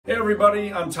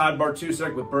everybody, I'm Todd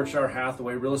Bartusek with Berkshire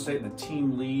Hathaway Real Estate and the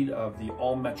team lead of the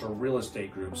All Metro Real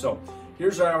Estate Group. So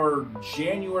here's our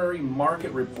January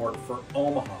market report for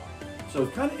Omaha. So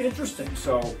it's kind of interesting.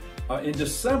 So in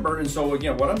December, and so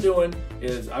again, what I'm doing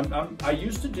is I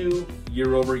used to do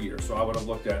year over year. So I would have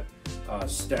looked at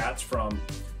stats from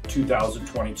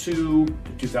 2022 to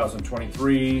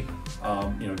 2023,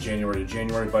 January to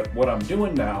January. But what I'm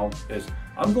doing now is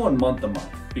I'm going month to month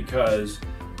because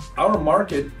our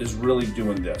market is really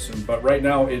doing this. But right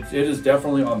now it is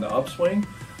definitely on the upswing.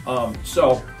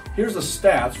 So here's the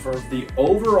stats for the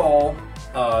overall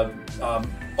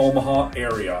Omaha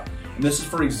area. And this is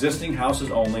for existing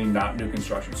houses only, not new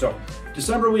construction. So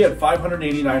December we had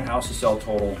 589 houses sell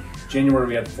total. January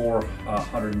we had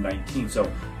 419,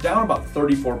 so down about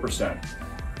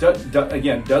 34%.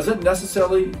 Again, doesn't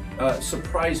necessarily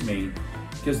surprise me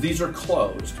because these are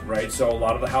closed, right? So a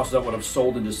lot of the houses that would have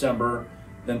sold in December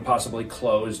then possibly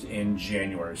closed in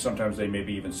January. Sometimes they may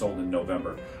be even sold in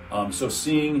November. So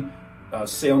seeing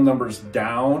sale numbers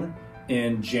down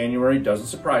in January doesn't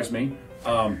surprise me.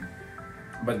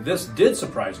 But this did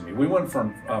surprise me. We went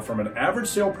from an average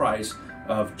sale price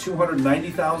of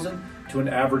 $290,000 to an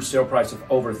average sale price of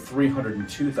over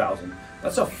 $302,000.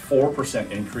 That's a 4%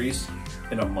 increase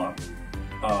in a month.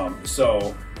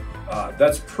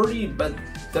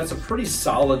 That's a pretty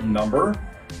solid number.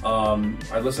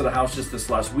 I listed a house just this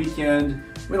last weekend.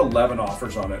 We had 11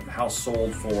 offers on it. The house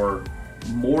sold for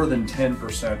more than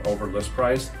 10% over list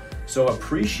price. So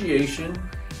appreciation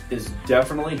is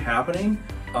definitely happening.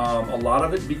 A lot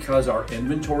of it because our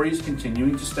inventory is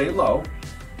continuing to stay low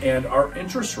and our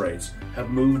interest rates have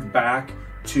moved back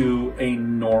to a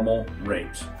normal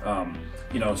rate.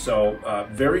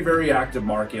 Very, very active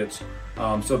markets.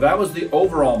 So that was the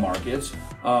overall markets.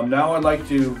 Now I'd like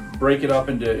to break it up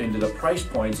into the price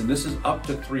points, and this is up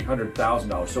to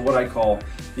 $300,000. So what I call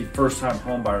the first-time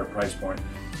home buyer price point.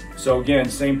 So again,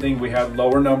 same thing, we had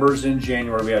lower numbers in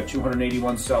January. We had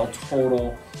 281 sell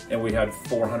total, and we had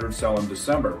 400 sell in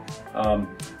December.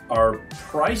 Our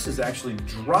prices actually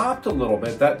dropped a little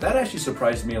bit. That actually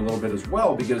surprised me a little bit as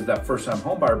well because that first-time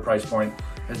home buyer price point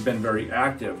has been very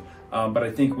active. But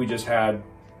I think we just had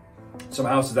some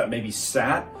houses that maybe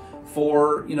sat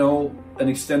for an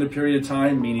extended period of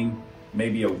time, meaning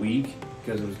maybe a week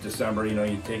because it was December.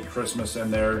 You take Christmas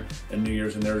in there and New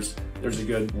Year's, and there's a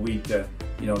good week to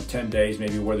 10 days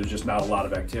maybe where there's just not a lot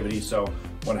of activity. So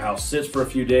when a house sits for a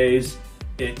few days,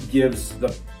 it gives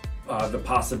the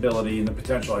possibility and the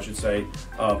potential, I should say,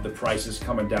 of the prices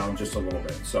coming down just a little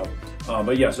bit. So,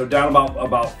 so down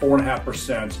about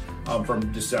 4.5%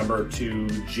 from December to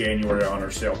January on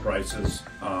our sale prices,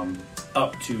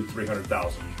 up to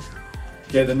 $300,000.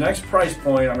 Okay, the next price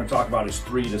point I'm going to talk about is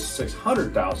 $300,000 to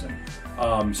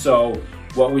 $600,000. So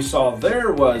what we saw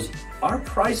there was our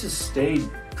prices stayed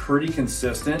pretty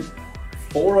consistent.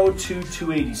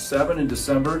 402,287 in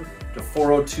December to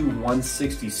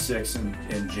 402,166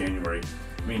 in January.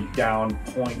 I mean, down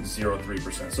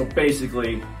 0.03%. So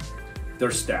basically,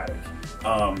 they're static.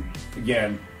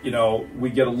 Again, we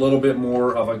get a little bit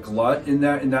more of a glut in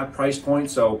that price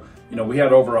point. So, we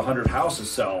had over 100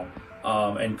 houses sell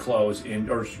and close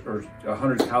or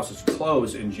 100 houses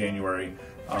close in January,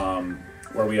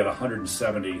 where we had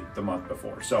 170 the month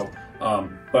before. So,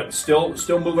 but still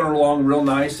moving along real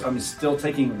nice. I'm still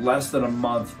taking less than a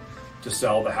month to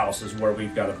sell the houses where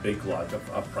we've got a big glut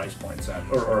of price points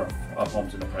or of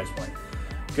homes in the price point.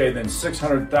 Okay, then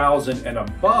 600,000 and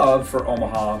above for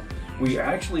Omaha, we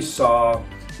actually saw,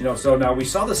 so now we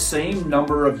saw the same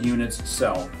number of units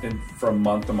sell from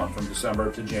month to month, from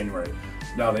December to January.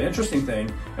 Now the interesting thing,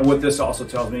 and what this also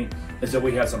tells me, is that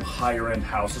we had some higher end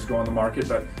houses go on the market,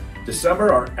 but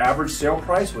December, our average sale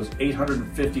price was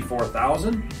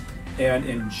 $854,000. And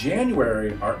in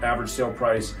January, our average sale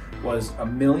price was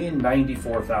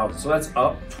 $1,094,000. So that's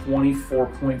up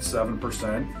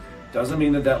 24.7%. Doesn't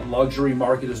mean that luxury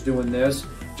market is doing this.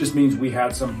 Just means we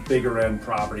had some bigger end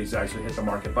properties actually hit the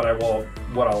market. But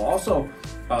what I'll also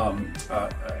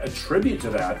attribute to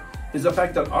that is the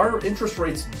fact that our interest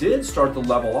rates did start to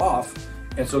level off.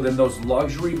 And so then those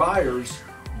luxury buyers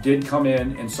did come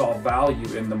in and saw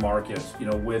value in the market,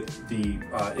 with the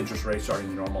interest rates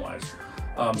starting to normalize.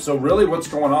 So really what's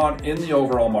going on in the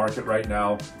overall market right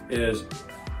now is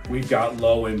we've got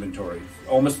low inventory.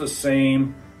 Almost the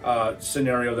same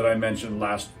scenario that I mentioned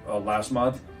last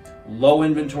month. Low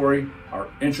inventory, our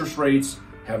interest rates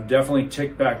have definitely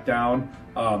ticked back down.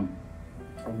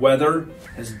 Weather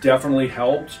has definitely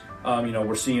helped.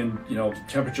 We're seeing,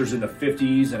 temperatures in the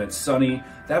 50s and it's sunny.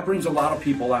 That brings a lot of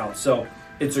people out. So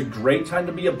it's a great time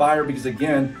to be a buyer because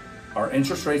again, our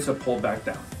interest rates have pulled back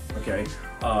down, okay?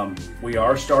 We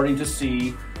are starting to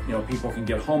see, people can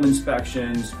get home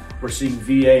inspections. We're seeing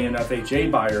VA and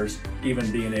FHA buyers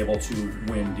even being able to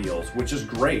win deals, which is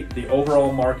great. The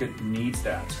overall market needs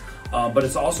that. But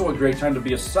it's also a great time to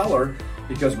be a seller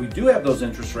because we do have those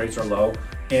interest rates are low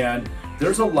and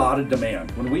there's a lot of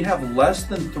demand. When we have less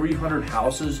than 300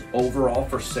 houses overall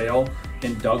for sale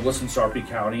in Douglas and Sarpy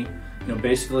County,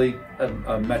 basically a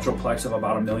metroplex of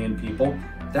about 1 million people,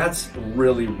 that's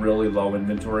really, really low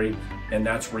inventory, and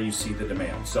that's where you see the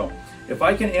demand. So if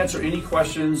I can answer any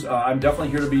questions, I'm definitely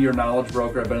here to be your knowledge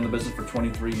broker. I've been in the business for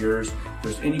 23 years. If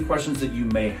there's any questions that you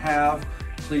may have,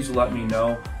 please let me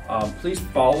know. Please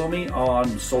follow me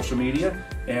on social media,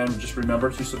 and just remember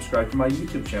to subscribe to my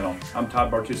YouTube channel. I'm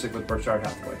Todd Bartusek with Berkshire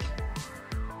Hathaway.